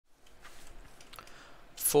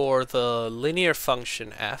For the linear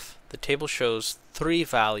function f, the table shows three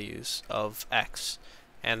values of x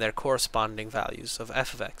and their corresponding values of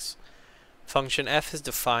f of x. Function f is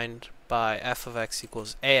defined by f of x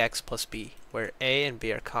equals ax plus b, where a and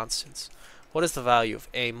b are constants. What is the value of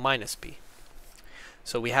a minus b?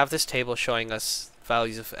 So we have this table showing us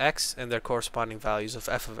values of x and their corresponding values of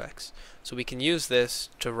f of x. So we can use this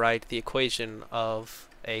to write the equation of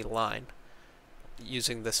a line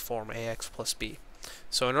using this form ax plus b.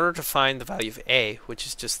 So in order to find the value of a, which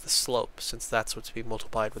is just the slope, since that's what's being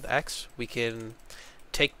multiplied with x, we can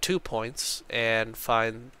take 2 points and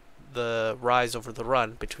find the rise over the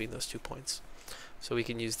run between those 2 points. So we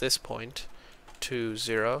can use this point, 2,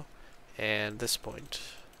 0, and this point,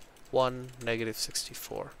 1, negative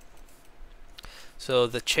 64. So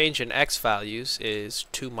the change in x values is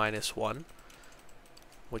 2 minus 1,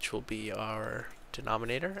 which will be our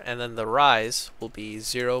denominator, and then the rise will be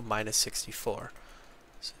 0 minus 64.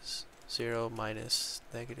 This is 0 minus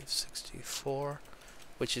negative 64,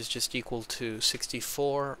 which is just equal to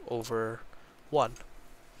 64 over 1.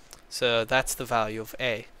 So that's the value of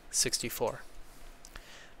a, 64.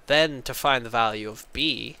 Then to find the value of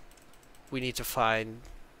b, we can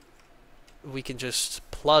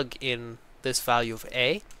just plug in this value of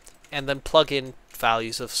a, and then plug in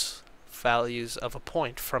values of a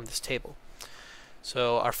point from this table.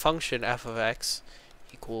 So our function f of x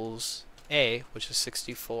equals a, which is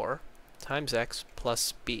 64, times x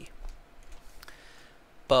plus b.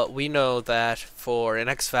 But we know that for an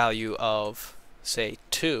x value of, say,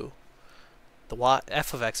 2, the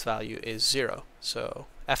f of x value is 0. So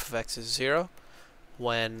f of x is 0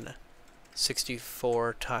 when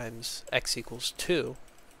 64 times x equals 2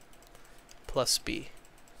 plus b.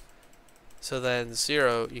 So then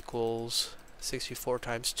 0 equals 64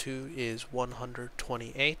 times 2 is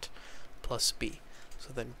 128 plus b.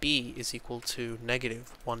 So then b is equal to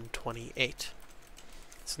negative 128.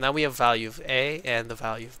 So now we have value of a and the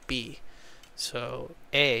value of b. So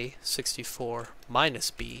a, 64, minus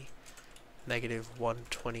b, negative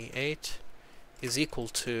 128, is equal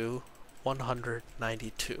to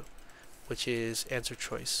 192, which is answer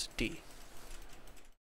choice D.